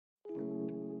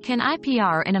Can I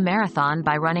PR in a marathon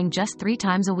by running just 3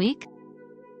 times a week?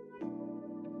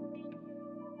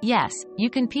 Yes, you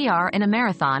can PR in a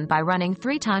marathon by running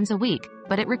 3 times a week,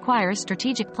 but it requires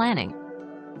strategic planning.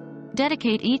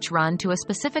 Dedicate each run to a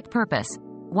specific purpose,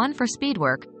 one for speed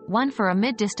work, one for a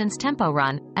mid-distance tempo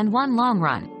run, and one long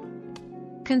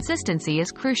run. Consistency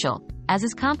is crucial, as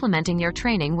is complementing your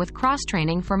training with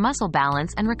cross-training for muscle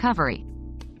balance and recovery.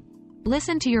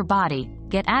 Listen to your body,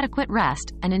 get adequate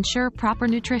rest, and ensure proper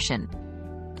nutrition.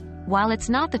 While it's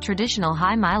not the traditional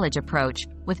high-mileage approach,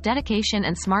 with dedication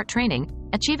and smart training,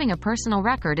 achieving a personal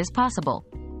record is possible.